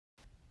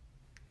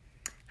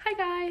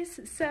Hi guys,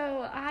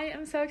 so I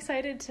am so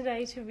excited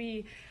today to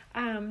be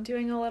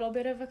doing a little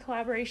bit of a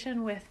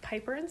collaboration with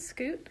Piper and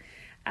Scoot.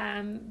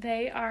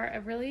 They are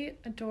a really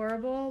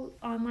adorable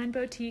online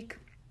boutique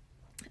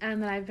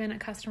that I've been a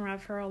customer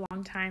of for a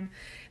long time.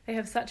 They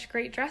have such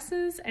great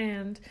dresses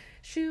and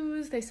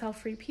shoes. They sell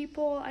free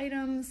people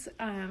items.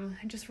 I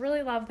just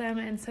really love them,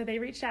 and so they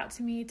reached out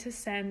to me to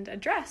send a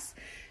dress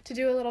to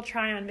do a little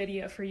try-on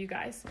video for you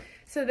guys.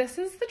 So this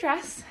is the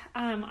dress.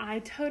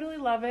 I totally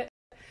love it.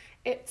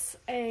 It's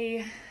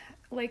a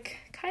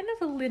kind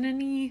of a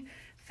linen-y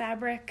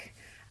fabric.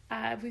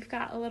 We've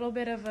got a little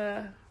bit of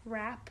a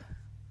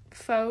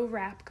faux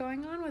wrap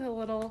going on with a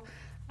little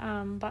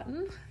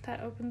button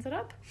that opens it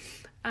up.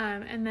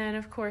 And then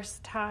of course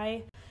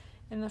tie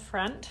in the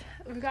front.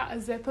 We've got a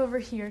zip over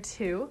here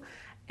too,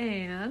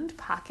 and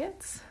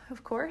pockets,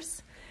 of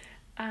course.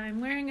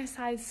 I'm wearing a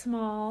size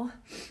small.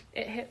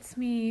 It hits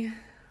me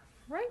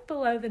right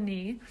below the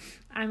knee.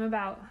 I'm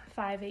about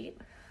 5'8",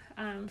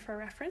 for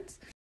reference.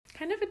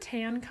 Kind of a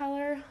tan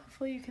color,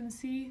 hopefully you can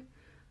see.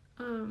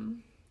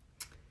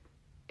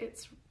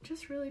 It's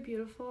just really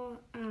beautiful.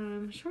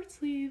 Short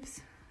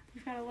sleeves.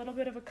 We've got a little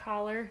bit of a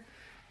collar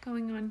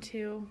going on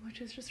too,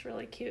 which is just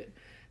really cute.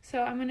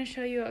 So I'm going to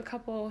show you a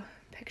couple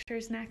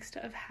pictures next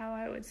of how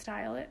I would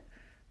style it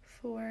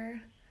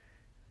for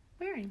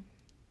wearing.